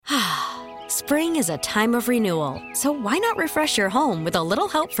Spring is a time of renewal, so why not refresh your home with a little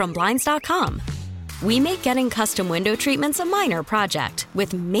help from Blinds.com? We make getting custom window treatments a minor project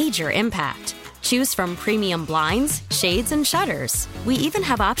with major impact. Choose from premium blinds, shades, and shutters. We even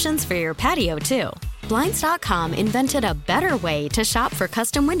have options for your patio, too. Blinds.com invented a better way to shop for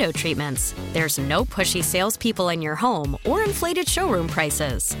custom window treatments. There's no pushy salespeople in your home or inflated showroom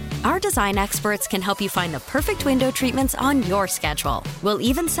prices. Our design experts can help you find the perfect window treatments on your schedule. We'll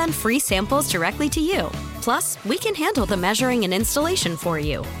even send free samples directly to you. Plus, we can handle the measuring and installation for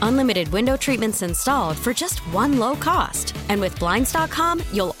you. Unlimited window treatments installed for just one low cost. And with Blinds.com,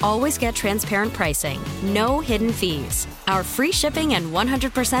 you'll always get transparent pricing. No hidden fees. Our free shipping and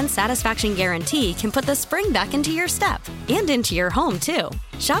 100% satisfaction guarantee can put the spring back into your step and into your home, too.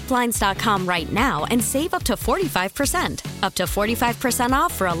 Shop Blinds.com right now and save up to 45%. Up to 45%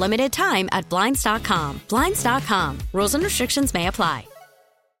 off for a limited time at Blinds.com. Blinds.com. Rules and restrictions may apply.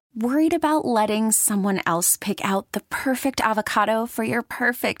 Worried about letting someone else pick out the perfect avocado for your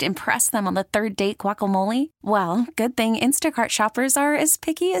perfect impress them on the third date guacamole? Well, good thing Instacart shoppers are as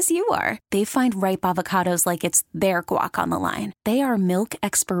picky as you are. They find ripe avocados like it's their guac on the line. They are milk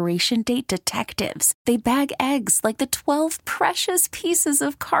expiration date detectives. They bag eggs like the 12 precious pieces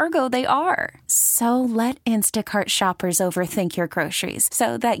of cargo they are. So let Instacart shoppers overthink your groceries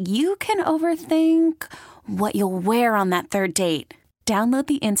so that you can overthink what you'll wear on that third date. Download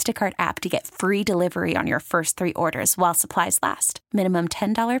the Instacart app to get free delivery on your first 3 orders while supplies last. Minimum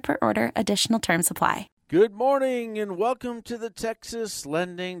 $10 per order. Additional terms apply. Good morning and welcome to the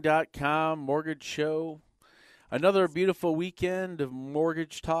TexasLending.com Mortgage Show. Another beautiful weekend of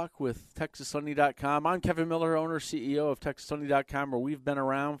mortgage talk with TexasLending.com. I'm Kevin Miller, owner, CEO of TexasLending.com, where we've been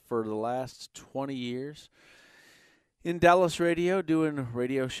around for the last 20 years. In Dallas radio, doing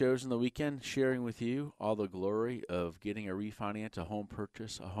radio shows on the weekend, sharing with you all the glory of getting a refinance, a home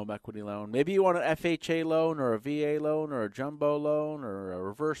purchase, a home equity loan. Maybe you want an FHA loan or a VA loan or a jumbo loan or a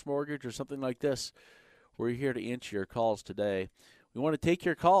reverse mortgage or something like this. We're here to answer your calls today. We want to take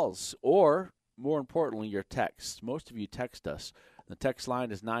your calls or, more importantly, your texts. Most of you text us. The text line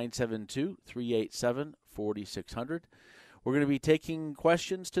is 972-387-4600. We're going to be taking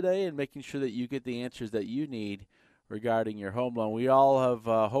questions today and making sure that you get the answers that you need regarding your home loan. We all have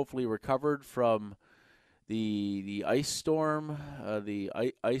hopefully recovered from the ice storm, the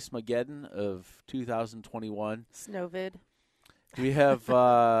Ice-Mageddon of 2021. Snowvid. We have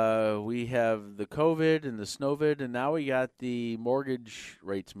the COVID and the Snowvid, and now we got the mortgage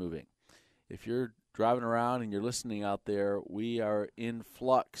rates moving. If you're driving around and you're listening out there, we are in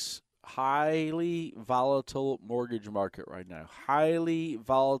flux. Highly volatile mortgage market right now. Highly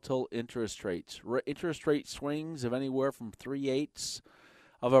volatile interest rates. Interest rate swings of anywhere from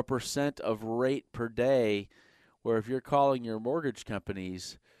 0.3% of rate per day, where if you're calling your mortgage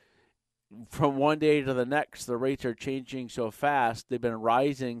companies, from one day to the next, the rates are changing so fast. They've been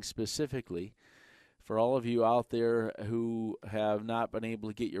rising specifically. For all of you out there who have not been able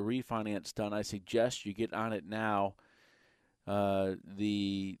to get your refinance done, I suggest you get on it now.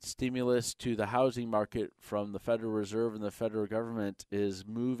 The stimulus to the housing market from the Federal Reserve and the federal government is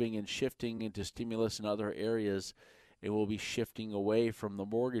moving and shifting into stimulus in other areas. It will be shifting away from the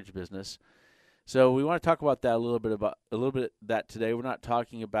mortgage business. So we want to talk about that a little bit that today. We're not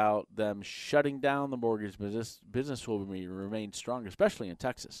talking about them shutting down the mortgage business. Business will remain strong, especially in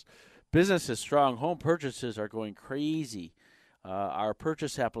Texas. Business is strong. Home purchases are going crazy. Our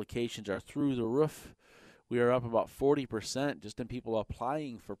purchase applications are through the roof. We are up about 40% just in people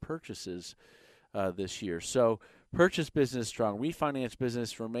applying for purchases this year. So purchase business strong. Refinance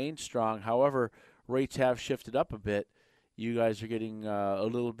business remains strong. However, rates have shifted up a bit. You guys are getting a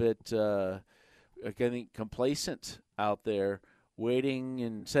little bit getting complacent out there, waiting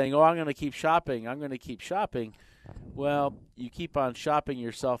and saying, oh, I'm going to keep shopping. I'm going to keep shopping. Well, you keep on shopping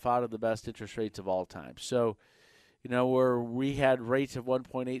yourself out of the best interest rates of all time. So, where we had rates of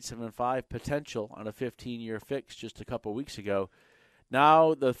 1.875 potential on a 15-year fix just a couple weeks ago,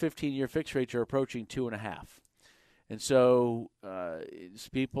 now the 15-year fix rates are approaching 2.5. And so it's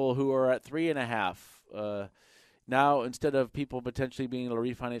people who are at 3.5. Now, instead of people potentially being able to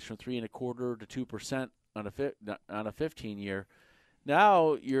refinance from 3.25% to 2% on a 15-year,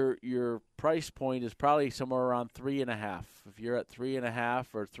 now your price point is probably somewhere around 3.5. If you're at 3.5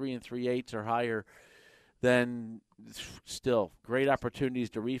 or 3 3/8 or higher, then still great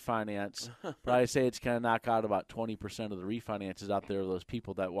opportunities to refinance. But I say it's going to knock out about 20% of the refinances out there, those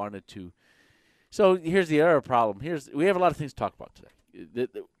people that wanted to. So here's the other problem. We have a lot of things to talk about today.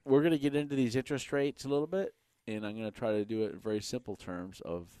 We're going to get into these interest rates a little bit, and I'm going to try to do it in very simple terms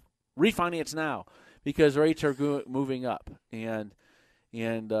of refinance now because rates are moving up. And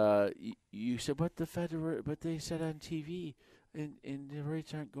And you said, but they said on TV, and the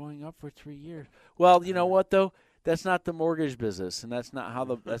rates aren't going up for 3 years. Well, you know what though? That's not the mortgage business, and that's not how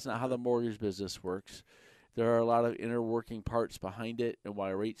the mortgage business works. There are a lot of inner working parts behind it, and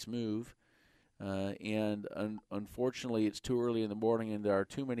why rates move. Unfortunately, it's too early in the morning, and there are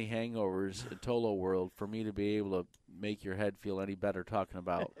too many hangovers in Tolo world for me to be able to make your head feel any better talking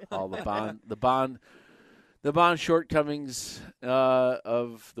about all the bond shortcomings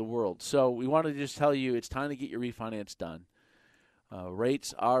of the world. So we want to just tell you it's time to get your refinance done.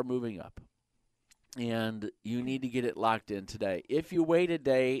 Rates are moving up, and you need to get it locked in today. If you wait a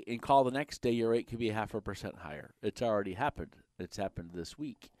day and call the next day, your rate could be 0.5% higher. It's already happened. It's happened this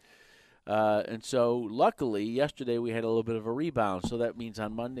week. And so, luckily, yesterday we had a little bit of a rebound. So that means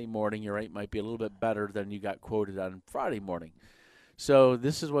on Monday morning, your rate might be a little bit better than you got quoted on Friday morning. So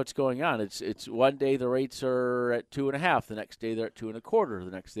this is what's going on. It's one day the rates are at 2.5, the next day they're at 2.25,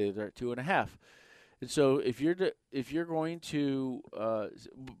 the next day they're at 2.5. And so if you're going to,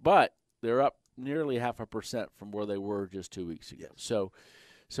 but they're up nearly 0.5% from where they were just 2 weeks ago. Yes.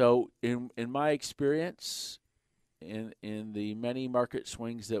 So in my experience, in the many market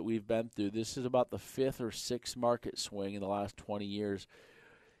swings that we've been through, this is about the 5th or 6th market swing in the last 20 years.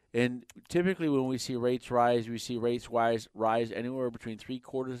 And typically when we see rates rise, we see rates rise anywhere between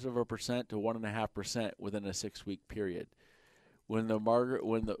 0.75% to 1.5% within a 6-week period. When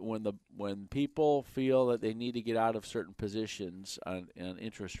people feel that they need to get out of certain positions on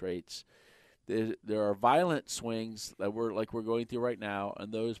interest rates, there are violent swings that we're going through right now,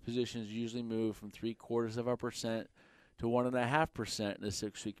 and those positions usually move from 0.75% to 1.5% in a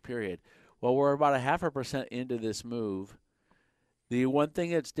 6-week period. Well, we're about 0.5% into this move. The one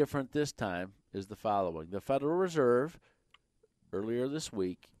thing that's different this time is the following. The Federal Reserve, earlier this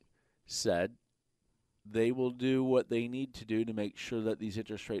week, said they will do what they need to do to make sure that these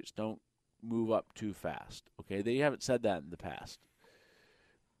interest rates don't move up too fast. Okay, they haven't said that in the past.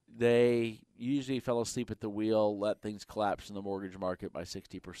 They usually fell asleep at the wheel, let things collapse in the mortgage market by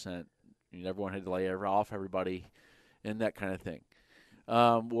 60%. Everyone had to lay off everybody and that kind of thing.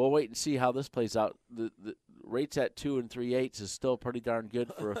 We'll wait and see how this plays out. The rates at 2 3/8 is still pretty darn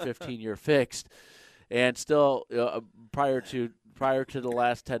good for a 15-year fixed, and still prior to the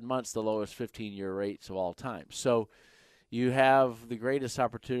last 10 months, the lowest 15-year rates of all time. So you have the greatest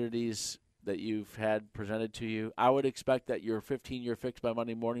opportunities that you've had presented to you. I would expect that your 15-year fix by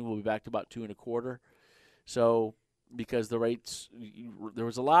Monday morning will be back to about 2.25. So because the rates, there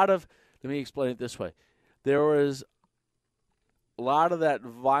was a lot of, let me explain it this way. There was a lot of that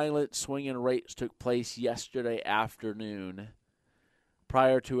violent swing in rates took place yesterday afternoon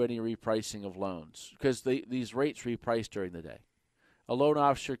prior to any repricing of loans, because these rates reprice during the day. A loan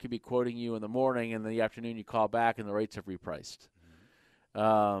officer could be quoting you in the morning, and in the afternoon you call back and the rates have repriced.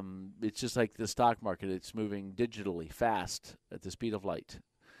 It's just like the stock market. It's moving digitally fast at the speed of light.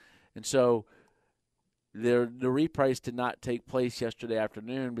 And so the reprice did not take place yesterday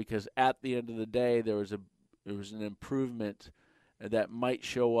afternoon, because at the end of the day there was an improvement that might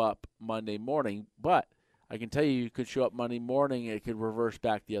show up Monday morning. But I can tell you could show up Monday morning and it could reverse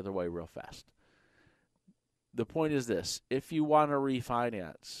back the other way real fast. The point is this: if you want to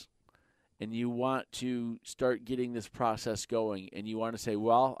refinance and you want to start getting this process going, and you want to say,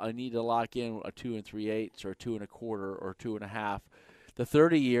 well, I need to lock in a 2 3/8 or 2.25 or 2.5, the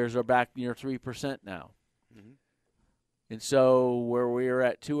 30 years are back near 3% now. Mm-hmm. And so where we were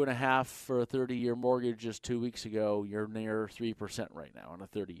at 2.5 for a 30-year mortgage just 2 weeks ago, you're near 3% right now on a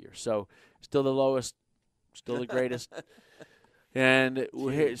 30-year. So still the lowest, still the greatest. And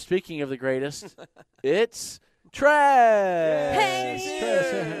we're here, speaking of the greatest, it's Tress. Hey.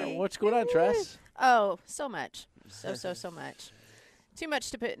 Tress. What's going on, Tress? Oh, so much. So much. Too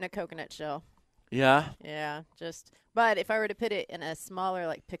much to put in a coconut shell. Yeah? Yeah, but if I were to put it in a smaller,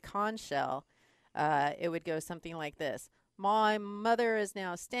 like, pecan shell, it would go something like this. My mother is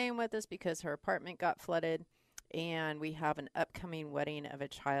now staying with us because her apartment got flooded, and we have an upcoming wedding of a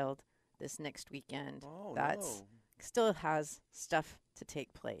child this next weekend. Still has stuff to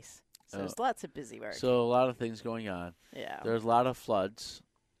take place. So there's lots of busy work. So a lot of things going on. Yeah. There's a lot of floods.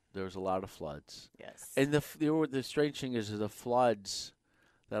 Yes. And the strange thing is the floods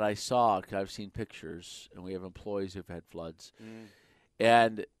that I saw, because I've seen pictures, and we have employees who've had floods.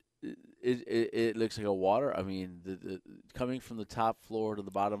 And it looks like a water. I mean, the coming from the top floor to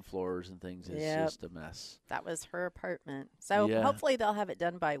the bottom floors and things is just a mess. That was her apartment. So hopefully they'll have it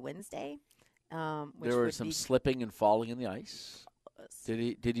done by Wednesday. There was some slipping and falling in the ice.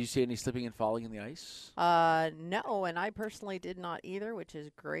 Did you see any slipping and falling in the ice? No, and I personally did not either, which is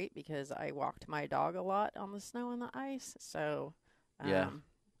great because I walked my dog a lot on the snow and the ice. So Yeah.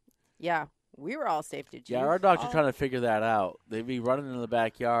 Yeah, we were all safe. Did you? Yeah, our dogs are trying to figure that out. They'd be running in the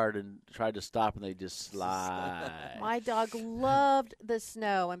backyard and tried to stop, and they just slide. My dog loved the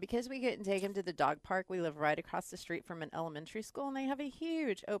snow, and because we couldn't take him to the dog park, we live right across the street from an elementary school, and they have a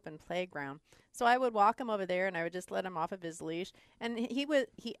huge open playground. So I would walk him over there, and I would just let him off of his leash, and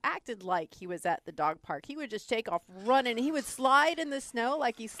he acted like he was at the dog park. He would just take off running. He would slide in the snow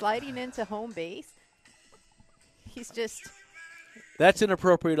like he's sliding into home base. He's just... That's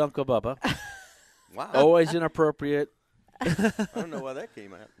inappropriate, Uncle Bubba. Wow. Always inappropriate. I don't know why that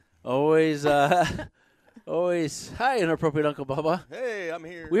came out. Always, hi, inappropriate Uncle Bubba. Hey, I'm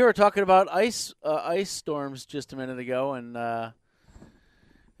here. We were talking about ice storms just a minute ago, and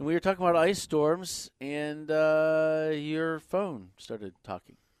we were talking about ice storms, and your phone started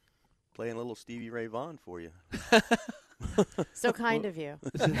talking. Playing a little Stevie Ray Vaughan for you. So kind of you.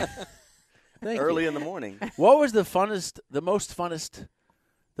 Early in the morning. What was the most funnest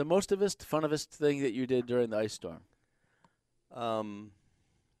thing that you did during the ice storm?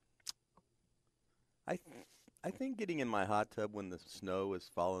 I think getting in my hot tub when the snow is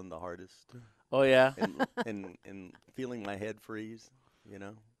falling the hardest. Oh yeah, and feeling my head freeze. You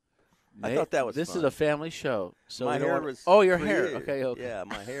know, I thought that was. This fun. is a family show, so my we don't hair want... was. Oh, your hair. Okay. Yeah,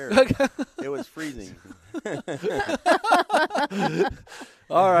 my hair. It was freezing.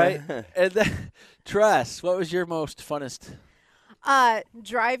 All right, and then Tress, what was your most funnest?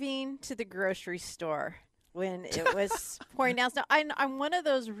 Driving to the grocery store when it was pouring down snow. I'm one of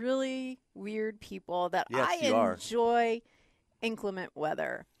those really weird people that Yes, I enjoy inclement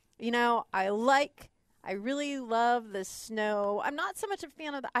weather. You know, I really love the snow. I'm not so much a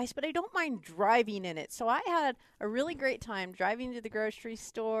fan of the ice, but I don't mind driving in it. So I had a really great time driving to the grocery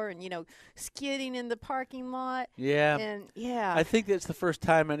store and, skidding in the parking lot. Yeah. And, yeah. I think that's the first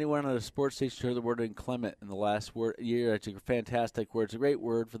time anyone on a sports station heard the word inclement in the last year. It's a fantastic word. It's a great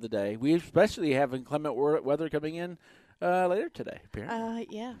word for the day. We especially have inclement weather coming in later today, apparently.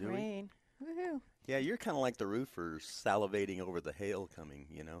 Yeah, Do we? rain. Woohoo. Yeah, you're kind of like the roofers salivating over the hail coming.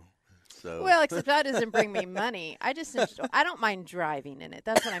 So. Well, except that doesn't bring me money. I don't mind driving in it.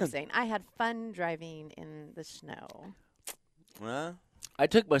 That's what I'm saying. I had fun driving in the snow. I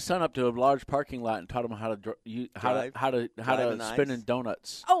took my son up to a large parking lot and taught him how to spin in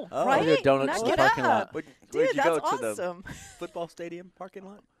donuts. Oh, right. We did donuts in the parking lot. Where'd Dude, you that's go to awesome. the football stadium parking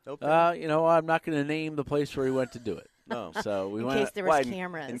lot? I'm not going to name the place where he went to do it. No. So we in went. case there was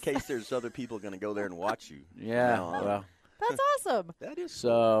cameras. In case there's other people going to go there and watch you. Yeah. Well, that's awesome. that is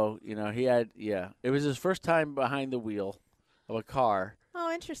so he had it was his first time behind the wheel of a car.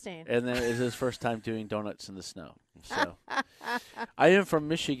 Oh, interesting. And then it was his first time doing donuts in the snow. So I am from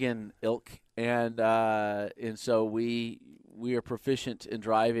Michigan ilk, and so we are proficient in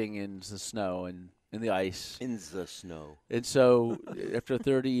driving in the snow and in the ice. in the snow. And so after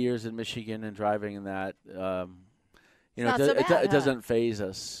 30 years in Michigan and driving in that, it doesn't faze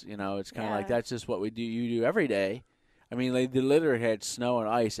us. It's kind of like that's just what we do. You do every day. I mean, they literally had snow and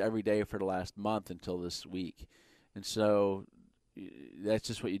ice every day for the last month until this week. And so that's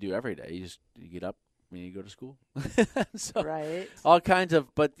just what you do every day. You get up and you go to school. So right. all kinds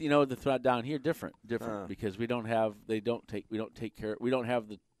of, but the threat down here different because we don't have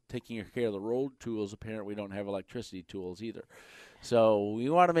taking care of the road tools. Apparently, we don't have electricity tools either. So we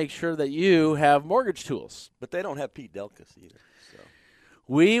want to make sure that you have mortgage tools. But they don't have Pete Delkus either. So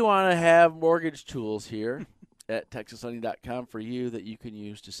We want to have mortgage tools here at TexasLending.com for you that you can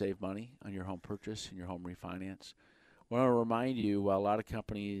use to save money on your home purchase and your home refinance. I want to remind you, while a lot of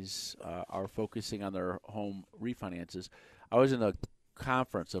companies are focusing on their home refinances, I was in a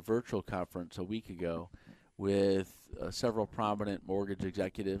virtual conference a week ago with several prominent mortgage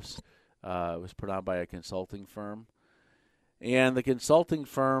executives. It was put on by a consulting firm. And the consulting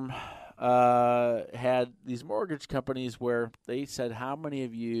firm had these mortgage companies where they said, how much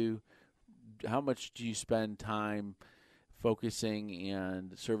do you spend time focusing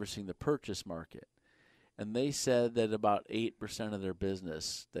and servicing the purchase market? And they said that about 8% of their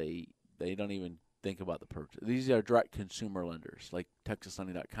business, they don't even think about the purchase. These are direct consumer lenders, like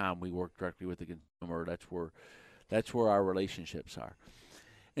TexasLending.com. We work directly with the consumer. That's where our relationships are.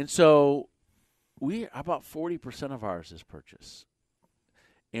 And so about 40% of ours is purchase.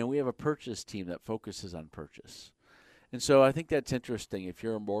 And we have a purchase team that focuses on purchase. And so I think that's interesting. If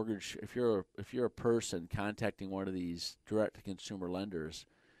you're a person contacting one of these direct to consumer lenders,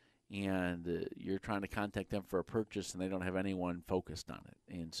 and you're trying to contact them for a purchase and they don't have anyone focused on it.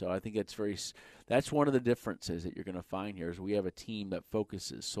 And so I think that's one of the differences that you're going to find here is we have a team that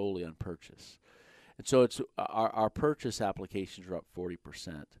focuses solely on purchase. And so it's our purchase applications are up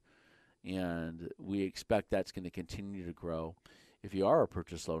 40%, and we expect that's going to continue to grow. if you are a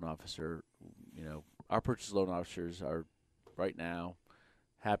purchase loan officer, our purchase loan officers are right now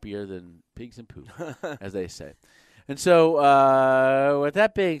happier than pigs in poop, as they say. And so, with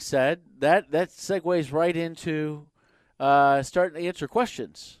that being said, that segues right into starting to answer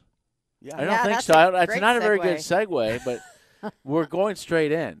questions. Yeah, I don't think that's so. a It's great not a very good segue. segue, but we're going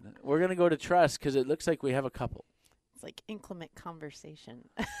straight in. We're going to go to trust because it looks like we have a couple. It's like inclement conversation.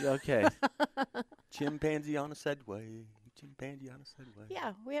 Okay. chimpanzee on a Segway. Chimpanzee on a Segway.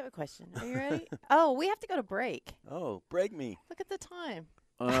 Yeah, we have a question. Are you ready? Oh, we have to go to break. Oh, break me. Look at the time.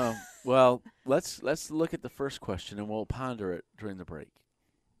 Well, let's look at the first question and we'll ponder it during the break.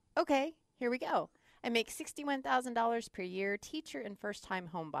 Okay, here we go. I make $61,000 per year, teacher and first-time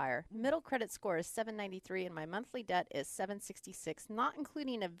home buyer. Middle credit score is 793 and my monthly debt is 766, not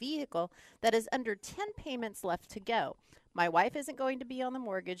including a vehicle that is under 10 payments left to go. My wife isn't going to be on the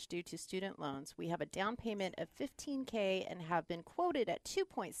mortgage due to student loans. We have a down payment of $15,000 and have been quoted at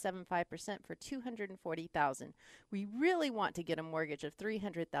 2.75% for $240,000. We really want to get a mortgage of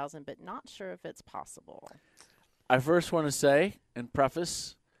 $300,000, but not sure if it's possible. I first want to say and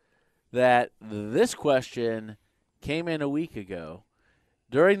preface that this question came in a week ago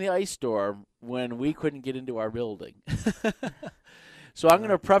during the ice storm when we couldn't get into our building. So I'm going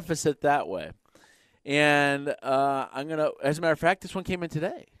to preface it that way. And I'm going to, as a matter of fact, this one came in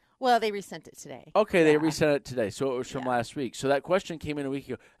today. Well, they resent it today. Okay, they Yeah. resent it today. So it was from last week. So that question came in a week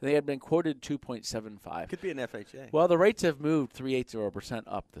ago. And they had been quoted 2.75. Could be an FHA. Well, the rates have moved 0.38%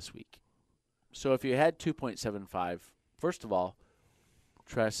 up this week. So if you had 2.75, first of all,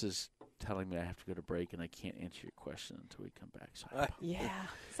 Tress is telling me I have to go to break and I can't answer your question until we come back. So Yeah.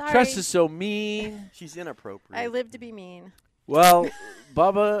 Sorry. Tress is so mean. She's inappropriate. I live to be mean. Well,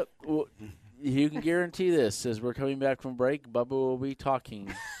 Bubba, you can guarantee this. As we're coming back from break, Bubba will be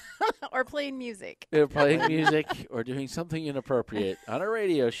talking. Or playing music. Playing music or doing something inappropriate on a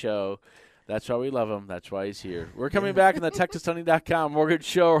radio show. That's why we love him. That's why he's here. We're coming back on the TexasHoney.com Mortgage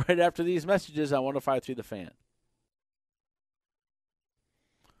Show right after these messages on 105.3 The Fan.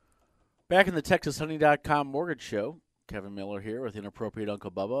 Back in the TexasHoney.com Mortgage Show, Kevin Miller here with Inappropriate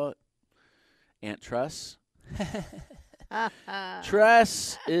Uncle Bubba, Aunt Tress.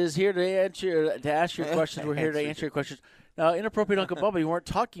 Tress is here to ask your questions. We're here to answer your questions. Now, Inappropriate Uncle Bubba, you weren't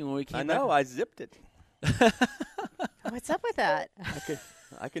talking when we came back. I know. I zipped it. What's up with that?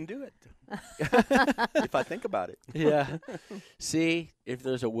 I can do it if I think about it. Yeah. See, if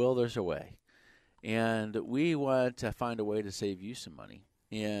there's a will, there's a way. And we want to find a way to save you some money.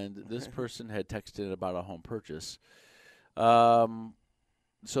 And this person had texted about a home purchase. So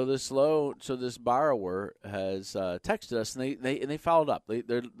this borrower has texted us, and they followed up.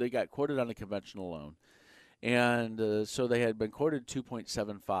 They got quoted on a conventional loan, and so they had been quoted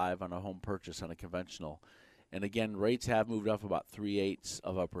 2.75 on a home purchase on a conventional. And again, rates have moved up about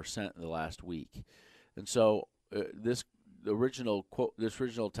 0.38% in the last week. And so this original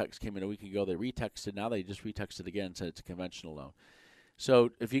text came in a week ago. They retexted. Now they just retexted again and said it's a conventional loan.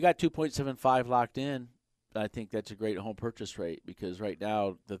 So if you got 2.75 locked in, I think that's a great home purchase rate because right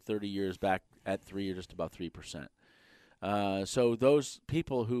now the 30 years back at 3 or just about 3%. So those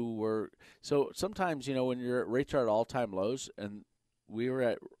people who were – so sometimes, when your rates are at all-time lows, and we were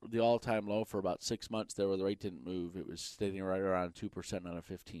at the all-time low for about 6 months there where the rate didn't move. It was staying right around 2% on a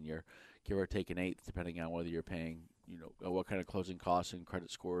 15-year, give or take an eighth, depending on whether you're paying, what kind of closing costs and credit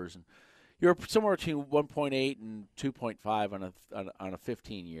scores. And you're somewhere between 1.8 and 2.5 on a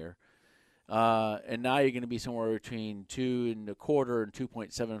 15-year. And now you're going to be somewhere between 2.25 and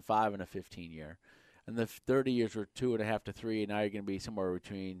 2.75 in a 15-year. And the 30 years were 2.5 to 3, and now you're going to be somewhere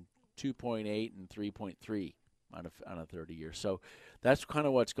between 2.8 and 3.3 on a 30 year. So that's kind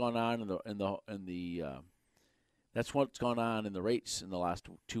of what's gone on that's what's gone on in the rates in the last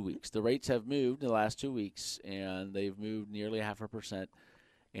 2 weeks. The rates have moved in the last 2 weeks, and they've moved nearly 0.5%.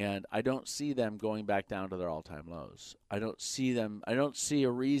 And I don't see them going back down to their all-time lows. I don't see a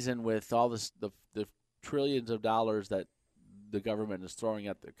reason with all this the trillions of dollars that the government is throwing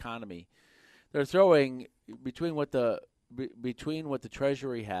at the economy. They're throwing between what the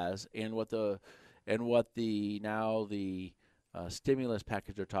Treasury has and what the stimulus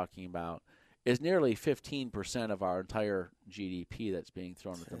package they're talking about is nearly 15% of our entire GDP that's being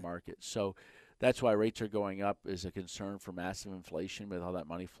thrown at the market. So that's why rates are going up is a concern for massive inflation with all that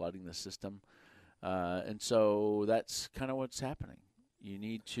money flooding the system. And so that's kind of what's happening. You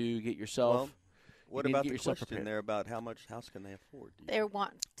need to get yourself Well, what about the question prepared. there about how much house can they afford? They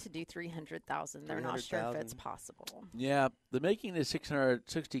want to do $300,000. They're not sure if it's possible. Yeah, the making the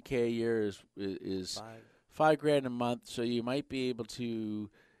 $660K a year is Five. $5,000 a month, so you might be able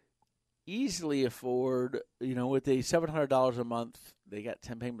to easily afford, with the $700 a month, they got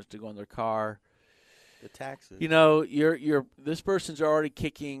 10 payments to go on their car. The taxes. This person's already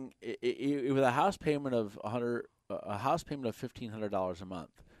kicking with a house payment of $1,500 a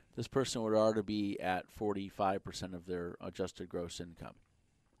month. This person would already be at 45% of their adjusted gross income.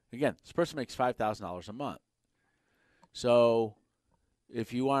 Again, this person makes $5,000 a month. So,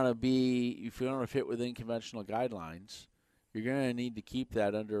 if you want to fit within conventional guidelines, you're going to need to keep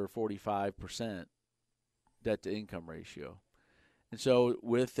that under 45% debt to income ratio. And so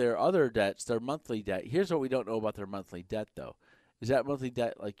with their other debts, their monthly debt, here's what we don't know about their monthly debt, though. Is that monthly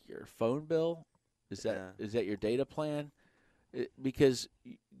debt like your phone bill? Is that your data plan? Because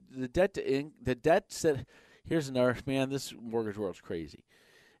the debt that here's another, man, this mortgage world's crazy.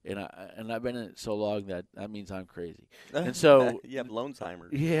 And I've been in it so long that means I'm crazy. And so you have Loansheimer.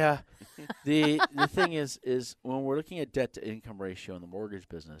 Yeah. The thing is when we're looking at debt to income ratio in the mortgage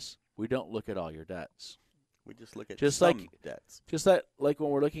business, we don't look at all your dets. We just look at just some debts. Just like when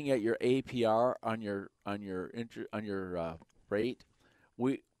we're looking at your APR on your rate,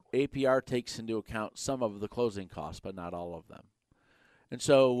 APR takes into account some of the closing costs, but not all of them. And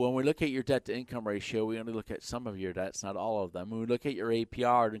so when we look at your debt to income ratio, we only look at some of your debts, not all of them. When we look at your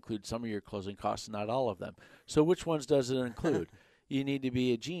APR, it includes some of your closing costs, not all of them. So which ones does it include? You need to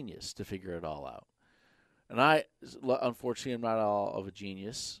be a genius to figure it all out. And I, unfortunately, am not all of a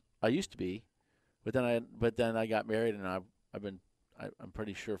genius. I used to be, but then I got married, and I'm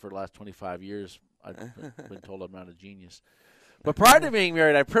pretty sure for the last 25 years I've been told I'm not a genius. But prior to being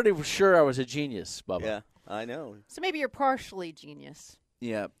married, I'm pretty sure I was a genius, Bubba. Yeah, I know. So maybe you're partially genius.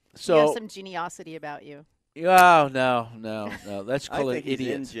 Yeah. So you have some geniosity about you. Oh, no. That's called an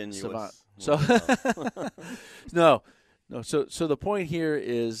idiot savant. So no. So the point here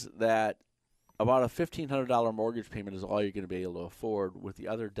is that about a $1,500 mortgage payment is all you're going to be able to afford with the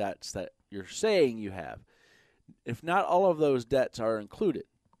other debts that you're saying you have. If not all of those debts are included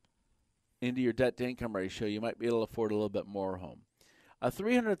into your debt to income ratio, you might be able to afford a little bit more home. A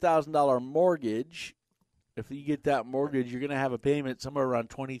 $300,000 mortgage, if you get that mortgage, you're going to have a payment somewhere around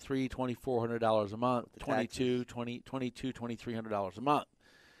 $2,300, $2,400 a month, $2,300 a month.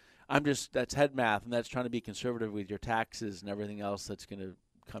 That's head math, and that's trying to be conservative with your taxes and everything else that's going to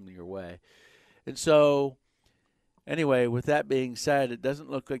come your way. And so, anyway, with that being said, it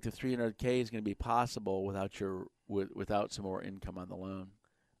doesn't look like the $300K is going to be possible without some more income on the loan.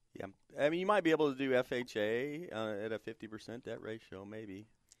 Yeah, I mean, you might be able to do FHA at a 50% debt ratio, maybe.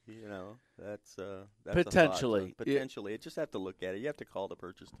 That's potentially. Potentially, you just have to look at it. You have to call the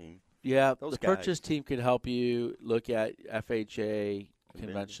purchase team. Yeah, the purchase team could help you look at FHA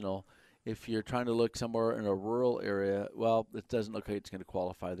conventional. If you're trying to look somewhere in a rural area, well, it doesn't look like it's going to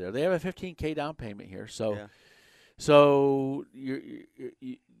qualify there. They have a $15K down payment here, so that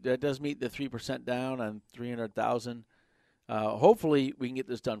does meet the 3% down on $300,000. Hopefully, we can get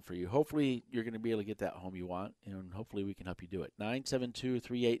this done for you. Hopefully, you're going to be able to get that home you want, and hopefully we can help you do it.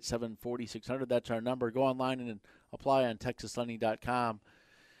 972-387-4600. That's our number. Go online and apply on TexasLending.com.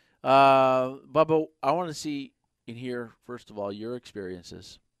 Bubba, I want to see and hear, first of all, your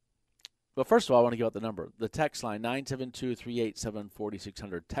experiences. But first of all, I want to give out the number. The text line,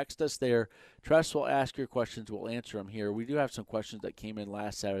 972-387-4600. Text us there. Tress will ask your questions. We'll answer them here. We do have some questions that came in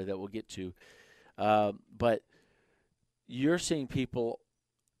last Saturday that we'll get to. But you're seeing people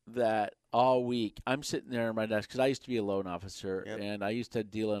that all week, I'm sitting there at my desk because I used to be a loan officer, and I used to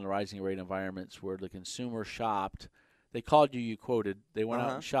deal in rising rate environments where the consumer shopped. They called you, you quoted. They went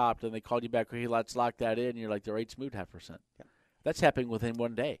out and shopped, and they called you back, hey, let's lock that in. And you're like, the rate's moved 0.5%. Yeah. That's happening within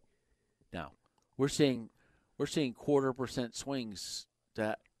 1 day. Now, we're seeing 0.25% swings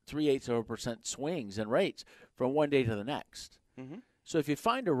to 0.375% swings in rates from 1 day to the next. Mm-hmm. So if you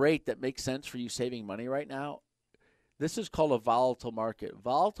find a rate that makes sense for you saving money right now, this is called a volatile market.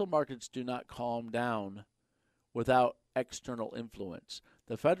 Volatile markets do not calm down without external influence.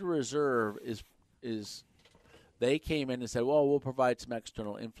 The Federal Reserve is they came in and said, well, we'll provide some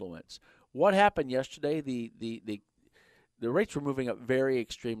external influence. What happened yesterday? The rates were moving up very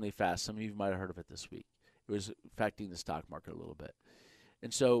extremely fast. Some of you might have heard of it this week. It was affecting the stock market a little bit.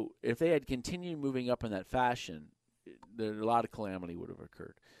 And so if they had continued moving up in that fashion, a lot of calamity would have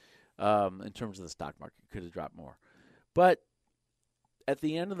occurred in terms of the stock market. It could have dropped more. But at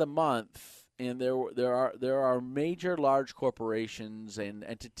the end of the month, and there are major large corporations and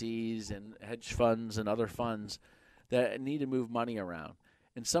entities and hedge funds and other funds that need to move money around.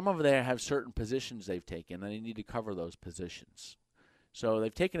 And some of them have certain positions they've taken, and they need to cover those positions. So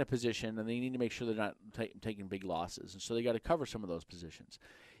they've taken a position, and they need to make sure they're not taking big losses. And so they got to cover some of those positions.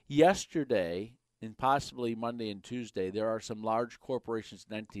 Yesterday, and possibly Monday and Tuesday, there are some large corporations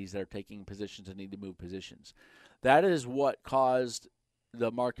and entities that are taking positions and need to move positions. That is what caused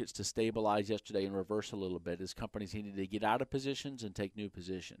the markets to stabilize yesterday and reverse a little bit, as companies needed to get out of positions and take new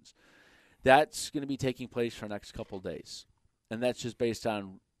positions. That's going to be taking place for the next couple of days, and that's just based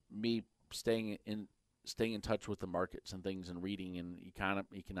on me staying in touch with the markets and things and reading and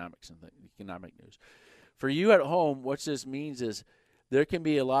economics and economic news. For you at home, what this means is there can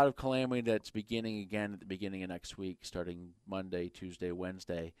be a lot of calamity that's beginning again at the beginning of next week, starting Monday, Tuesday,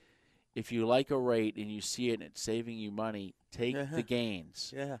 Wednesday. If you like a rate and you see it and it's saving you money, take the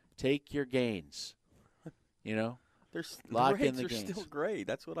gains. Yeah. Take your gains. You know? Lock in the rates are gains. still great.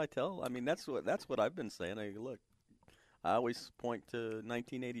 That's what I tell. I mean, that's what I've been saying. Look, I always point to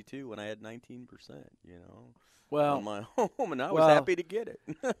 1982 when I had 19%, on my home, and I was happy to get it.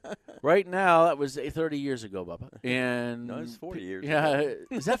 Right now, that was 30 years ago, Bubba. And no, it's 40 years ago. ago.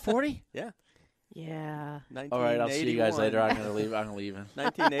 Is that 40? Yeah. Yeah. All right, I'll see you guys later. I'm going to leave. I'm leaving.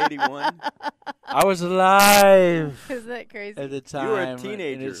 1981. I was alive. Is that crazy? At the time. You were a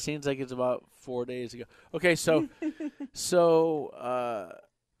teenager. And it seems like it's about 4 days ago. Okay, so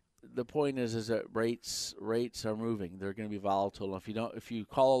the point is that rates are moving. They're going to be volatile. If you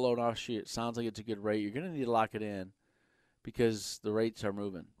call a loan off sheet, it sounds like it's a good rate. You're going to need to lock it in because the rates are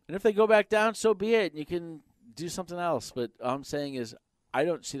moving. And if they go back down, so be it. And you can do something else. But all I'm saying is I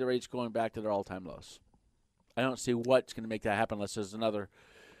don't see the rates going back to their all-time lows. I don't see what's going to make that happen unless there's another.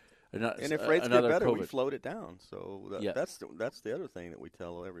 And if rates get better, COVID. we float it down. So that's the other thing that we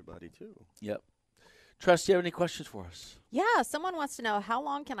tell everybody too. Yep. Trust, do you have any questions for us? Yeah, someone wants to know, how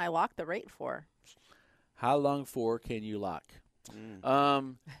long can I lock the rate for? How long for can you lock?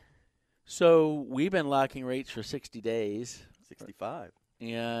 So we've been locking rates for 60 days. 65.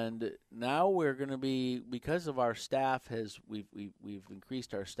 And now we're going to be, because of our staff, we've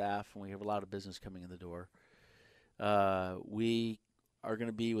increased our staff, and we have a lot of business coming in the door. We are going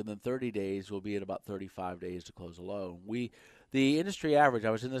to be within 30 days. We'll be at about 35 days to close a loan. The industry average,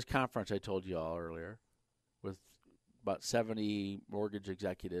 I was in this conference I told you all earlier with about 70 mortgage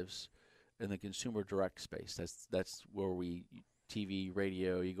executives in the consumer direct space. That's where TV,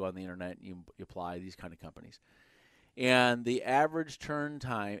 radio, you go on the internet, and you apply, these kind of companies. And the average turn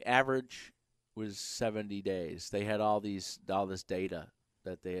time, was 70 days. They had all this data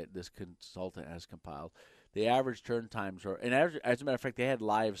that this consultant has compiled. The average turn times are, and as a matter of fact, they had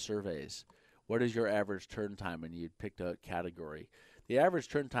live surveys. What is your average turn time? And you picked a category. The average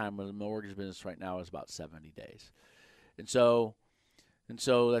turn time in the mortgage business right now is about 70 days. And so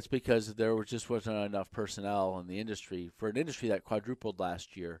that's because there wasn't enough personnel in the industry. For an industry that quadrupled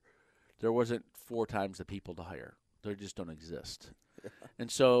last year, there wasn't 4 times the people to hire. They just don't exist.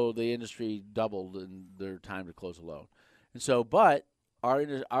 And so the industry doubled in their time to close a loan. And so, but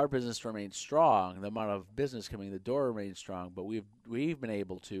our business remains strong. The amount of business coming in the door remains strong. But we've been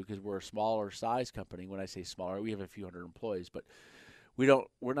able to, because we're a smaller size company. When I say smaller, we have a few hundred employees, but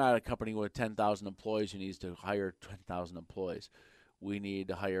we're not a company with 10,000 employees who needs to hire 10,000 employees. We need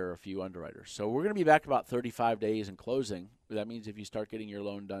to hire a few underwriters. So we're going to be back about 35 days in closing. That means if you start getting your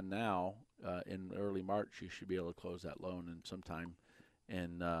loan done now, in early March, you should be able to close that loan in sometime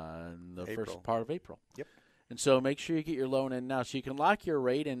in the first part of April. Yep. And so make sure you get your loan in now. So you can lock your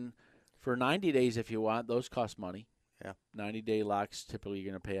rate in for 90 days if you want. Those cost money. Yeah. 90-day locks, typically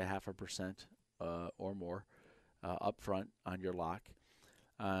you're going to pay 0.5% or more up front on your lock.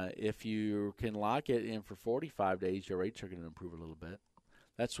 If you can lock it in for 45 days, your rates are going to improve a little bit.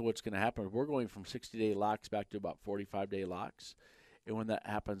 That's what's going to happen. We're going from 60-day locks back to about 45-day locks. And when that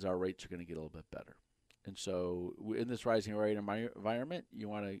happens, our rates are going to get a little bit better. And so in this rising rate environment, you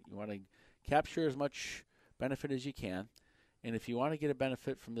want to capture as much benefit as you can. And if you want to get a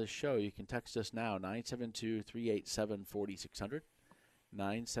benefit from this show, you can text us now, 972-387-4600,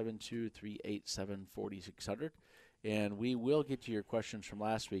 972-387-4600. And we will get to your questions from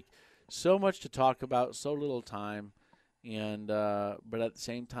last week. So much to talk about, so little time. And but at the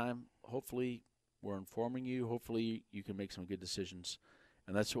same time, hopefully we're informing you. Hopefully you can make some good decisions.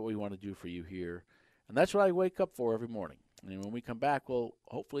 And that's what we want to do for you here. And that's what I wake up for every morning. And when we come back, we'll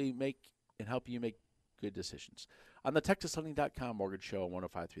hopefully make and help you make good decisions. On the TexasLending.com Mortgage Show on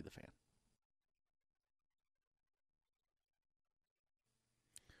 105.3 The Fan.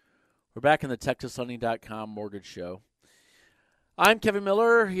 We're back in the TexasLending.com Mortgage Show. I'm Kevin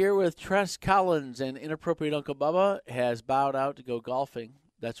Miller here with Tress Collins, and Inappropriate Uncle Bubba has bowed out to go golfing.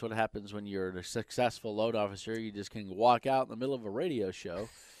 That's what happens when you're a successful loan officer. You just can walk out in the middle of a radio show.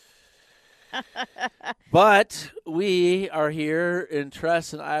 But we are here, and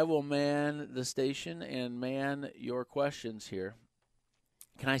Tress and I will man the station and man your questions here.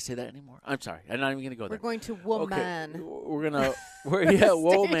 Can I say that anymore? I'm sorry. I'm not even going to go there. We're going to woman. Okay. We're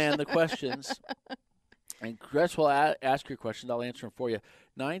woman the questions. And Chris will ask your questions. I'll answer them for you.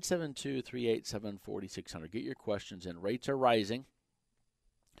 972-387-4600. Get your questions in. Rates are rising.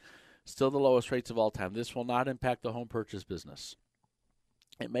 Still the lowest rates of all time. This will not impact the home purchase business.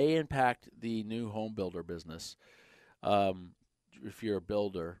 It may impact the new home builder business if you're a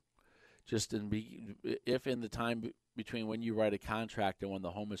builder. If in the time between when you write a contract and when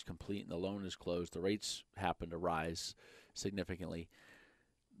the home is complete and the loan is closed, the rates happen to rise significantly,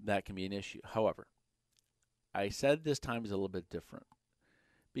 that can be an issue. However, I said this time is a little bit different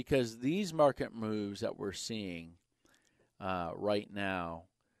because these market moves that we're seeing right now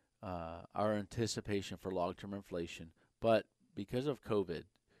are anticipation for long-term inflation. But because of COVID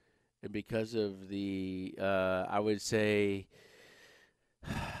and because of the, I would say,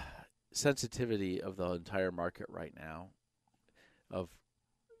 sensitivity of the entire market right now, of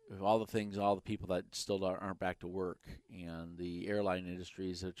all the things, all the people that still aren't back to work, and the airline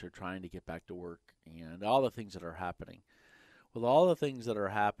industries that are trying to get back to work, and all the things that are happening. With all the things that are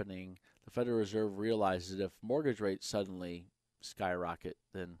happening, the Federal Reserve realizes that if mortgage rates suddenly skyrocket,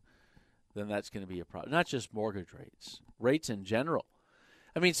 then that's going to be a problem. Not just mortgage rates, rates in general.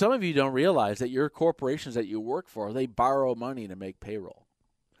 I mean, some of you don't realize that your corporations that you work for, they borrow money to make payroll.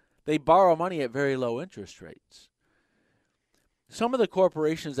 They borrow money at very low interest rates. Some of the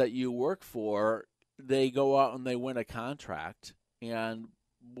corporations that you work for, they go out and they win a contract, and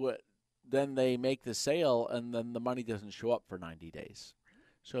then they make the sale, and then the money doesn't show up for 90 days.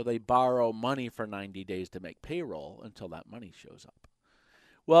 So they borrow money for 90 days to make payroll until that money shows up.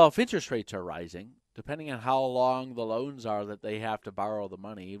 Well, if interest rates are rising, depending on how long the loans are that they have to borrow the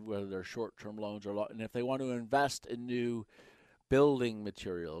money, whether they're short-term loans or and if they want to invest in new building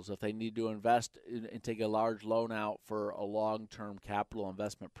materials, if they need to invest and take a large loan out for a long-term capital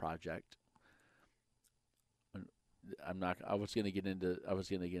investment project. I was going to get into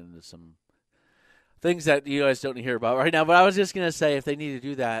some things that you guys don't hear about right now, but I was just going to say if they need to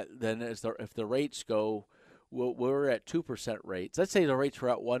do that, then if the rates go, we're at 2% rates. Let's say the rates were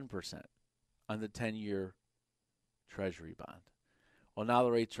at 1% on the 10-year Treasury bond. Well, now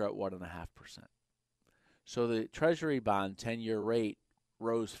the rates are at 1.5%. So the Treasury bond 10-year rate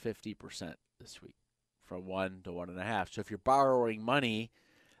rose 50% this week, from 1 to 1.5. So if you're borrowing money,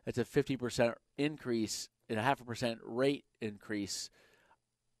 that's a 50% increase and a 0.5% rate increase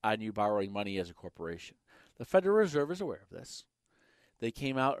on you borrowing money as a corporation. The Federal Reserve is aware of this. They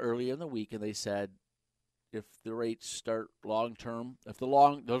came out earlier in the week and they said if the rates start long-term, if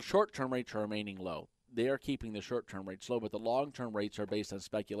the short-term rates are remaining low, they are keeping the short-term rates low, but the long-term rates are based on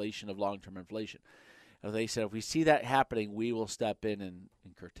speculation of long-term inflation. And they said if we see that happening, we will step in and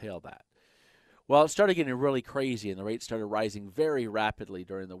curtail that. Well, it started getting really crazy, and the rates started rising very rapidly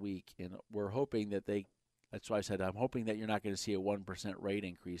during the week. And we're hoping that that's why I said I'm hoping that you're not going to see a 1% rate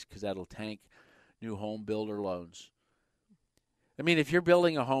increase because that'll tank new home builder loans. I mean, if you're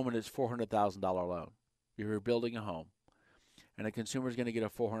building a home and it's $400,000 loan, you're building a home, and a consumer is going to get a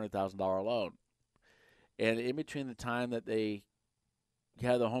 $400,000 loan. And in between the time that the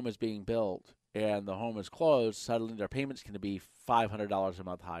home is being built and the home is closed, suddenly their payment's going to be $500 a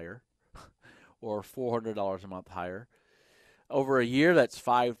month higher or $400 a month higher. Over a year, that's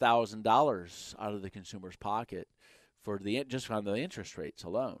 $5,000 out of the consumer's pocket for just on the interest rates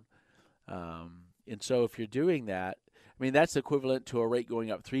alone. And so if you're doing that, I mean, that's equivalent to a rate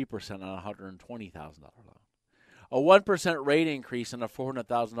going up 3% on a $120,000 loan. A 1% rate increase on a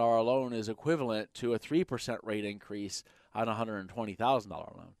 $400,000 loan is equivalent to a 3% rate increase on a $120,000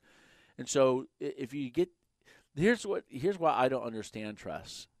 loan. And so if you get – here's why I don't understand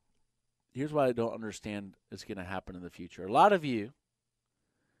trust. Here's why I don't understand it's going to happen in the future. A lot of you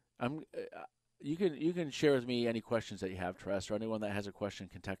you can share with me any questions that you have, Tress, or anyone that has a question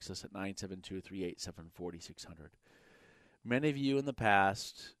can text us at 972-387-4600. Many of you in the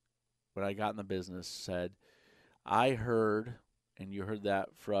past, when I got in the business, said, I heard, and you heard that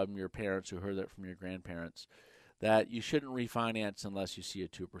from your parents, who heard that from your grandparents, that you shouldn't refinance unless you see a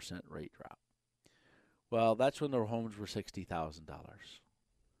 2% rate drop. Well, that's when their homes were $60,000.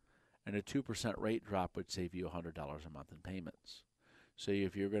 And a 2% rate drop would save you $100 a month in payments. So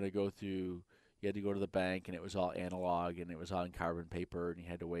if you're going to go through, you had to go to the bank, and it was all analog, and it was on carbon paper, and you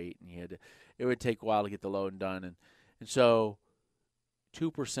had to wait, and it would take a while to get the loan done. And so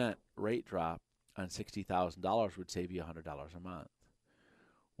 2% rate drop on $60,000 would save you $100 a month.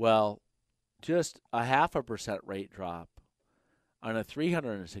 Well, just a 0.5% rate drop on a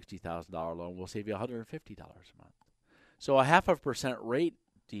 $360,000 loan will save you $150 a month. So a 0.5% rate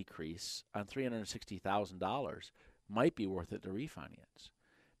decrease on $360,000 might be worth it to refinance.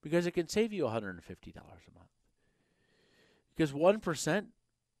 because it can save you $150 a month. Because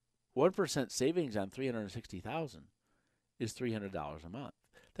 1% savings on $360,000 is $300 a month.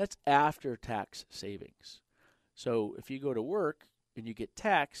 That's after tax savings. So if you go to work and you get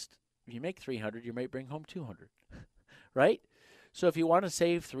taxed, if you make $300, you might bring home $200, right? So if you want to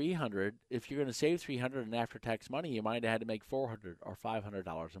save $300, if you're going to save $300 in after-tax money, you might have had to make $400 or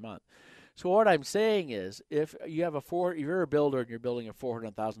 $500 a month. So what I'm saying is, if you have if you're a builder and you're building a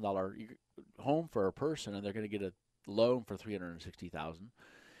 $400,000 home for a person, and they're going to get a loan for $360,000,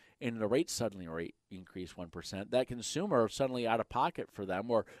 and the rate suddenly increase 1%, that consumer suddenly out of pocket for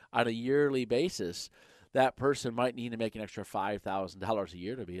them, or on a yearly basis, that person might need to make an extra $5,000 a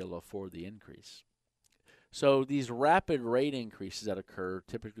year to be able to afford the increase. So these rapid rate increases that occur,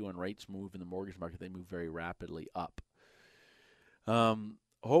 typically when rates move in the mortgage market, they move very rapidly up.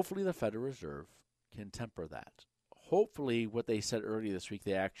 Hopefully the Federal Reserve can temper that. Hopefully what they said earlier this week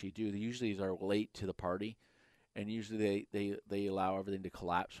they actually do. They usually are late to the party, and usually they allow everything to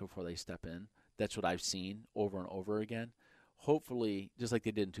collapse before they step in. That's what I've seen over and over again. Hopefully, just like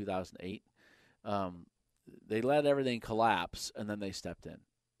they did in 2008, they let everything collapse and then they stepped in.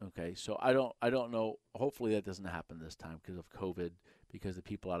 Okay, so I don't know. Hopefully that doesn't happen this time because of COVID, because the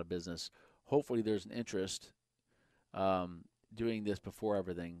people out of business. Hopefully there's an interest doing this before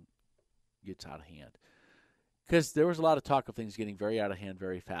everything gets out of hand. Because there was a lot of talk of things getting very out of hand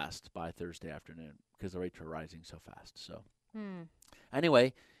very fast by Thursday afternoon because the rates were rising so fast. So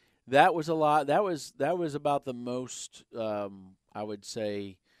anyway, that was a lot. That was about the most I would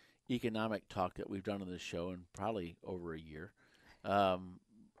say economic talk that we've done on this show in probably over a year. And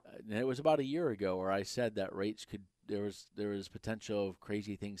it was about a year ago where I said that rates there was potential of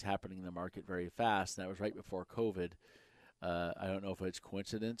crazy things happening in the market very fast. And that was right before COVID. I don't know if it's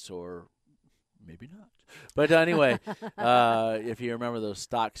coincidence or maybe not. But anyway, if you remember, those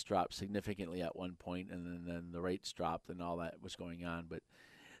stocks dropped significantly at one point, and then the rates dropped and all that was going on. But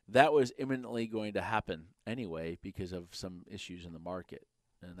that was imminently going to happen anyway because of some issues in the market.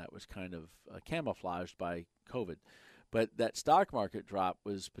 And that was kind of camouflaged by COVID. But that stock market drop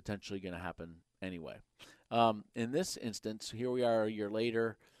was potentially going to happen anyway. In this instance, here we are a year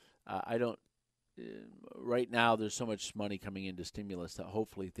later. Right now, there's so much money coming into stimulus that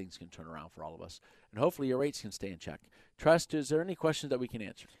hopefully things can turn around for all of us. And hopefully your rates can stay in check. Trust, is there any questions that we can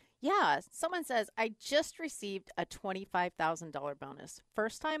answer? Yeah, someone says, I just received a $25,000 bonus.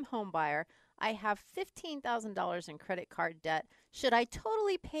 First-time home buyer. I have $15,000 in credit card debt. Should I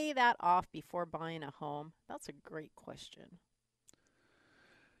totally pay that off before buying a home? That's a great question.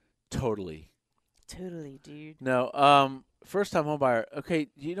 Totally, dude. No, first-time home buyer. Okay,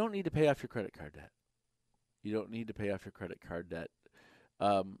 you don't need to pay off your credit card debt. You don't need to pay off your credit card debt.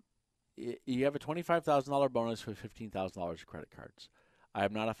 You have a $25,000 bonus for $15,000 of credit cards. I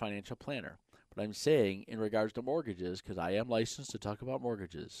am not a financial planner, but I'm saying in regards to mortgages, because I am licensed to talk about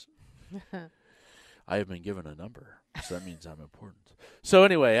mortgages. I have been given a number, so that means I'm important. So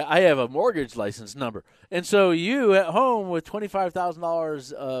anyway, I have a mortgage license number. And so you at home with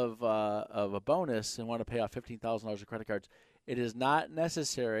 $25,000 of a bonus and want to pay off $15,000 of credit cards, it is not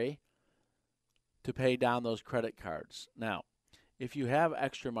necessary to pay down those credit cards. Now, if you have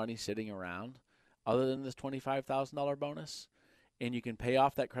extra money sitting around other than this $25,000 bonus, and you can pay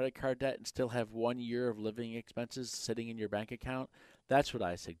off that credit card debt and still have 1 year of living expenses sitting in your bank account, that's what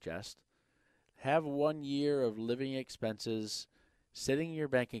I suggest. Have 1 year of living expenses sitting in your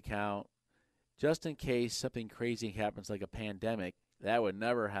bank account just in case something crazy happens like a pandemic. That would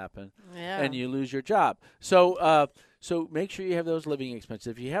never happen. Yeah. And you lose your job. So make sure you have those living expenses.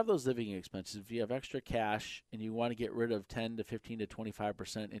 If you have those living expenses, if you have extra cash and you want to get rid of 10 to 15 to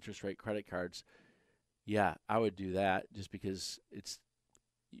 25% interest rate credit cards, yeah, I would do that just because it's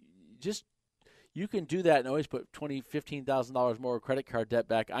just you can do that and always put $15,000 more credit card debt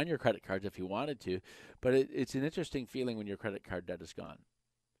back on your credit cards if you wanted to. But it's an interesting feeling when your credit card debt is gone.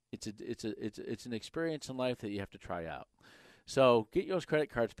 It's an experience in life that you have to try out. So get those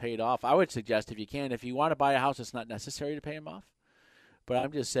credit cards paid off. I would suggest if you can, if you want to buy a house, it's not necessary to pay them off. But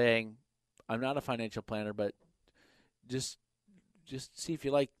I'm just saying, I'm not a financial planner, but just see if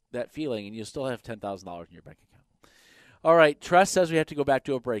you like that feeling, and you'll still have $10,000 in your bank account. All right, Trust says we have to go back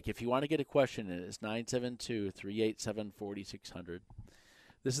to a break. If you want to get a question in, it's 972-387-4600.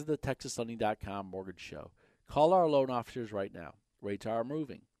 This is the TexasLending.com Mortgage Show. Call our loan officers right now. Rates are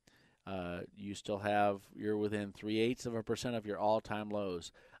moving. You're within 0.3% of your all-time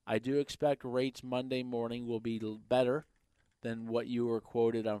lows. I do expect rates Monday morning will be better than what you were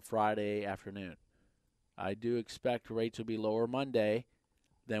quoted on Friday afternoon. I do expect rates will be lower Monday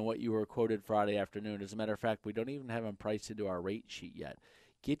than what you were quoted Friday afternoon. As a matter of fact, we don't even have them priced into our rate sheet yet.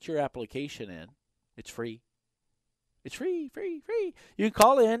 get your application in. It's free. It's free. You can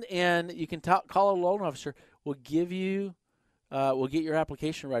call in and you can call a loan officer. We'll give you, we'll get your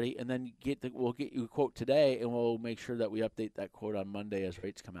application ready, and then we'll get you a quote today, and we'll make sure that we update that quote on Monday as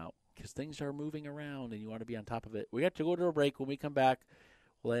rates come out, because things are moving around and you want to be on top of it. We have to go to a break. When we come back,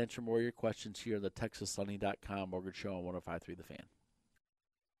 we'll answer more of your questions here on the TexasSunny.com Mortgage Show on 105.3 The Fan.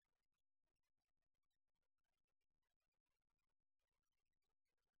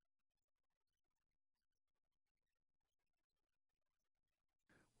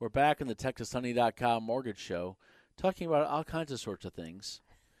 We're back in the TexasSunny.com Mortgage Show talking about all kinds of sorts of things.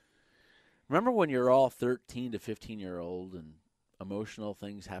 Remember when you're all 13 to 15-year-old and emotional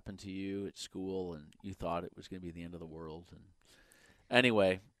things happened to you at school and you thought it was going to be the end of the world? And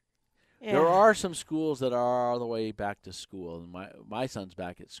anyway, there are some schools that are all the way back to school. And my son's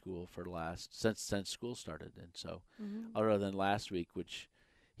back at school for since school started. And so other than last week, which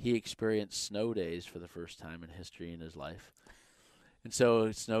he experienced snow days for the first time in history in his life. And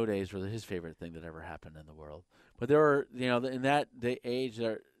so snow days were his favorite thing that ever happened in the world. But there are, in that age,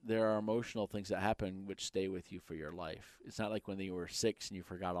 there are emotional things that happen which stay with you for your life. It's not like when you were 6 and you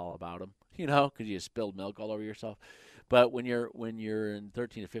forgot all about them, because you spilled milk all over yourself. But when you're in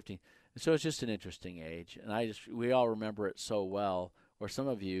 13 to 15, so it's just an interesting age. And we all remember it so well, or some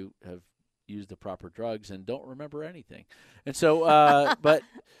of you have used the proper drugs and don't remember anything. And so, but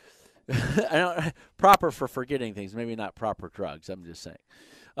proper for forgetting things, maybe not proper drugs. I'm just saying.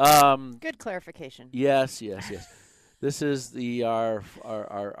 Good clarification. Yes. This is our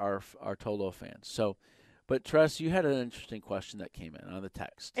Tolo fans. So, but Tress, you had an interesting question that came in on the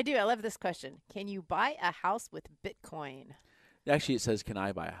text. I do. I love this question. Can you buy a house with Bitcoin? Actually, it says, "Can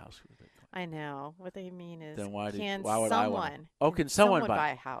I buy a house with Bitcoin?" I know. What they mean is, then why would someone, I want? Oh, can someone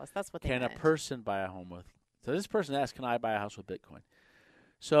buy a house? That's what they meant. Can a person buy a home with? So this person asked, "Can I buy a house with Bitcoin?"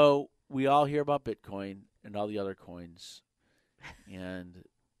 So we all hear about Bitcoin and all the other coins, and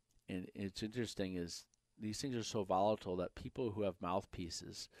it's interesting is these things are so volatile that people who have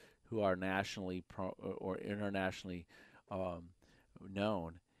mouthpieces, who are nationally or internationally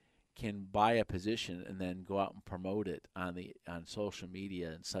known, can buy a position and then go out and promote it on social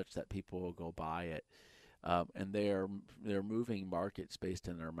media and such that people will go buy it. And they're moving markets based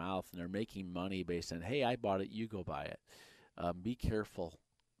on their mouth, and they're making money based on, hey, I bought it, you go buy it. Be careful.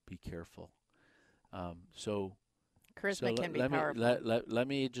 Be careful. Charisma can be powerful. Let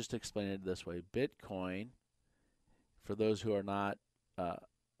me just explain it this way. Bitcoin, for those who are not,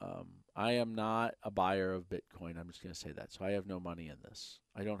 I am not a buyer of Bitcoin. I'm just going to say that. So I have no money in this.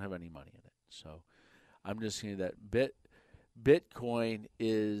 I don't have any money in it. So I'm just saying that Bitcoin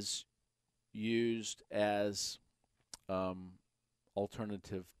is used as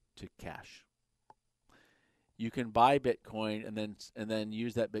alternative to cash. You can buy Bitcoin and then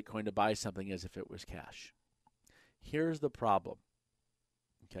use that Bitcoin to buy something as if it was cash. Here's the problem.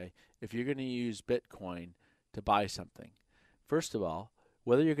 Okay, if you're going to use Bitcoin to buy something, first of all,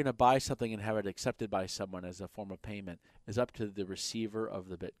 whether you're going to buy something and have it accepted by someone as a form of payment is up to the receiver of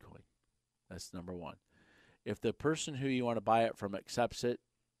the Bitcoin. That's number one. If the person who you want to buy it from accepts it,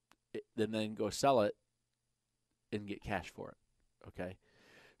 then go sell it and get cash for it. Okay?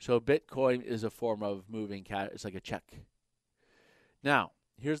 So Bitcoin is a form of moving cash. It's like a check. Now,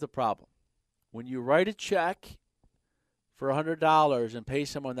 here's the problem. When you write a check for $100 and pay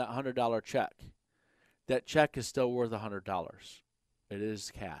someone that $100 check, that check is still worth $100. It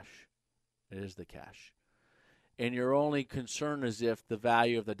is cash. It is the cash. And your only concern is if the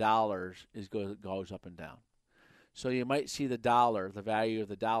value of the dollars goes up and down. So you might see the value of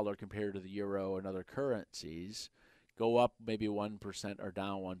the dollar compared to the euro and other currencies, go up maybe 1% or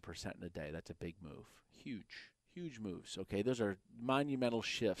down 1% in a day. That's a big move. Huge moves. Okay, those are monumental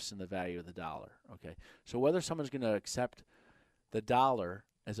shifts in the value of the dollar. Okay, so whether someone's going to accept the dollar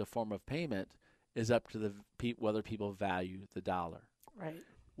as a form of payment is up to whether people value the dollar. Right.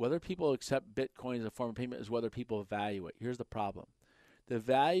 Whether people accept Bitcoin as a form of payment is whether people value it. Here's the problem. The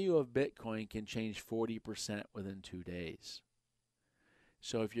value of Bitcoin can change 40% within 2 days.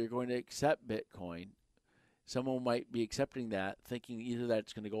 So if you're going to accept Bitcoin, someone might be accepting that, thinking either that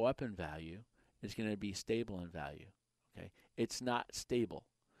it's going to go up in value, it's going to be stable in value. Okay, it's not stable.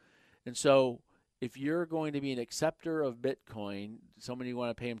 And so if you're going to be an acceptor of Bitcoin, somebody you want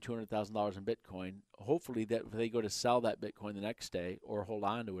to pay them $200,000 in Bitcoin, hopefully that if they go to sell that Bitcoin the next day or hold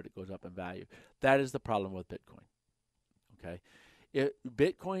on to it, it goes up in value. That is the problem with Bitcoin. Okay,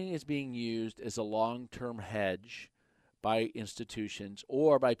 Bitcoin is being used as a long-term hedge by institutions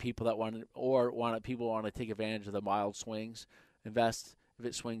or by people that people want to take advantage of the mild swings, invest. If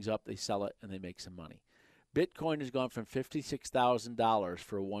it swings up, they sell it and they make some money. Bitcoin has gone from $56,000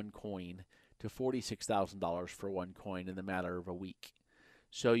 for one coin to $46,000 for one coin in the matter of a week.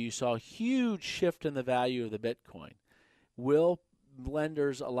 So you saw a huge shift in the value of the Bitcoin. Will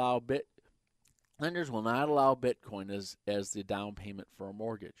lenders allow Lenders will not allow Bitcoin as the down payment for a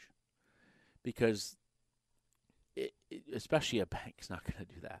mortgage, because especially a bank's not going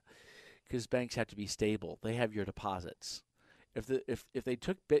to do that, because banks have to be stable. They have your deposits. If they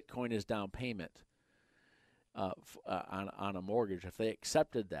took Bitcoin as down payment on a mortgage, if they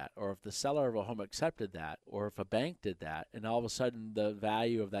accepted that, or if the seller of a home accepted that, or if a bank did that, and all of a sudden the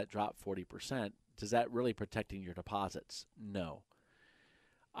value of that dropped 40%, is that really protecting your deposits? No.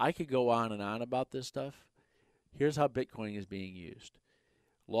 I could go on and on about this stuff. Here's how Bitcoin is being used.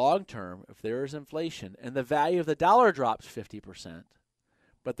 Long term, if there is inflation and the value of the dollar drops 50%,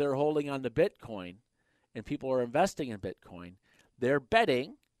 but they're holding on to Bitcoin and people are investing in Bitcoin, they're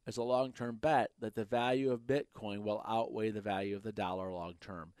betting as a long-term bet that the value of Bitcoin will outweigh the value of the dollar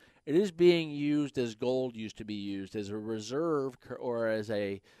long-term. It is being used as gold used to be used, as a reserve or as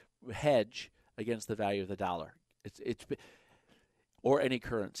a hedge against the value of the dollar. It's or any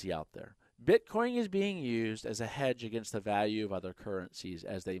currency out there. Bitcoin is being used as a hedge against the value of other currencies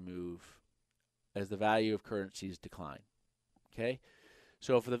as they move, as the value of currencies decline. Okay?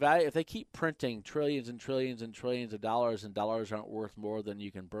 So if they keep printing trillions and trillions and trillions of dollars, and dollars aren't worth more than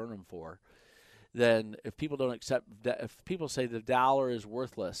you can burn them for, then if people don't accept that, if people say the dollar is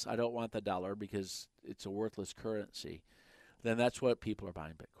worthless, I don't want the dollar because it's a worthless currency, then that's what people are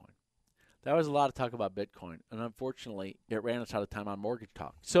buying Bitcoin. That was a lot of talk about Bitcoin, and unfortunately, it ran us out of time on Mortgage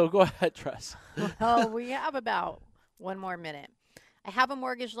Talk. So go ahead, Tress. Well, we have about one more minute. I have a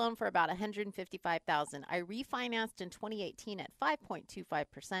mortgage loan for about $155,000. I refinanced in 2018 at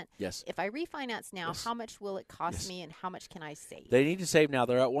 5.25%. Yes. If I refinance now, how much will it cost me, and how much can I save? They need to save now.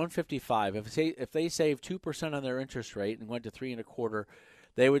 They're at 155. If they save 2% on their interest rate and went to 3.25%,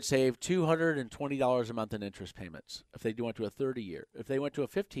 they would save $220 a month in interest payments. If they went to a 30-year, if they went to a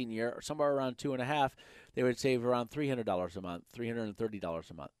 15-year, or somewhere around 2.5, they would save around $300 a month,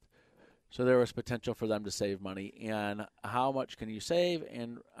 $330 a month. So there was potential for them to save money. And how much can you save,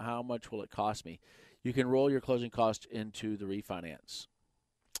 and how much will it cost me? You can roll your closing cost into the refinance.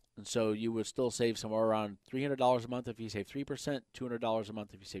 And so you would still save somewhere around $300 a month if you save 3%, $200 a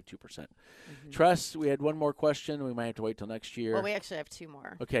month if you save 2%. Mm-hmm. Tress, we had one more question. We might have to wait till next year. Well, we actually have two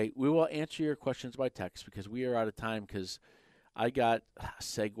more. Okay, we will answer your questions by text because we are out of time, because I got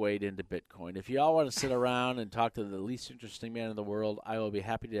segued into Bitcoin. If you all want to sit around and talk to the least interesting man in the world, I will be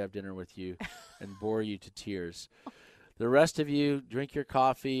happy to have dinner with you and bore you to tears. The rest of you, drink your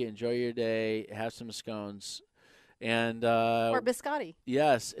coffee, enjoy your day, have some scones. And or biscotti.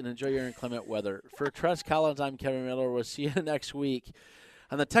 Yes, and enjoy your inclement weather. For Tress Collins, I'm Kevin Miller. We'll see you next week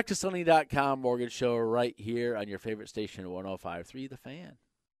on the TexasLending.com Mortgage Show right here on your favorite station, 105.3 The Fan.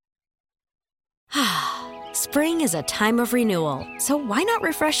 Spring is a time of renewal, so why not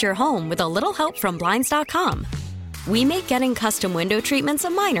refresh your home with a little help from Blinds.com? We make getting custom window treatments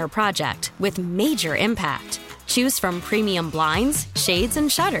a minor project with major impact. Choose from premium blinds, shades, and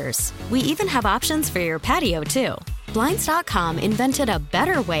shutters. We even have options for your patio, too. Blinds.com invented a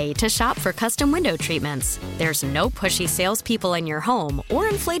better way to shop for custom window treatments. There's no pushy salespeople in your home or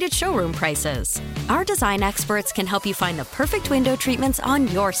inflated showroom prices. Our design experts can help you find the perfect window treatments on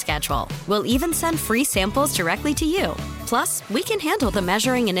your schedule. We'll even send free samples directly to you. Plus, we can handle the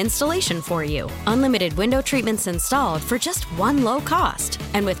measuring and installation for you. Unlimited window treatments installed for just one low cost.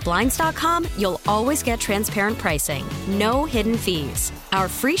 And with Blinds.com, you'll always get transparent pricing. No hidden fees. Our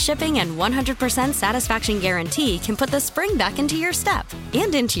free shipping and 100% satisfaction guarantee can put the spring back into your step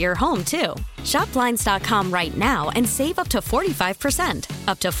and into your home, too. Shop Blinds.com right now and save up to 45%.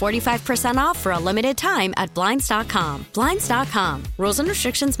 Up to 45% off for a limited time at Blinds.com. Blinds.com. Rules and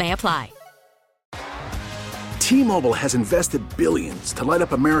restrictions may apply. T-Mobile has invested billions to light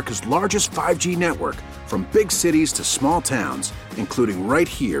up America's largest 5G network, from big cities to small towns, including right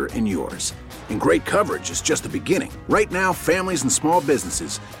here in yours. And great coverage is just the beginning. Right now, families and small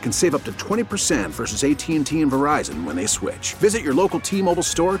businesses can save up to 20% versus AT&T and Verizon when they switch. Visit your local T-Mobile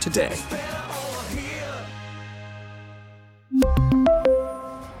store today.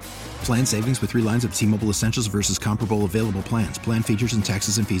 Plan savings with 3 lines of T-Mobile Essentials versus comparable available plans. Plan features and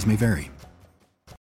taxes and fees may vary.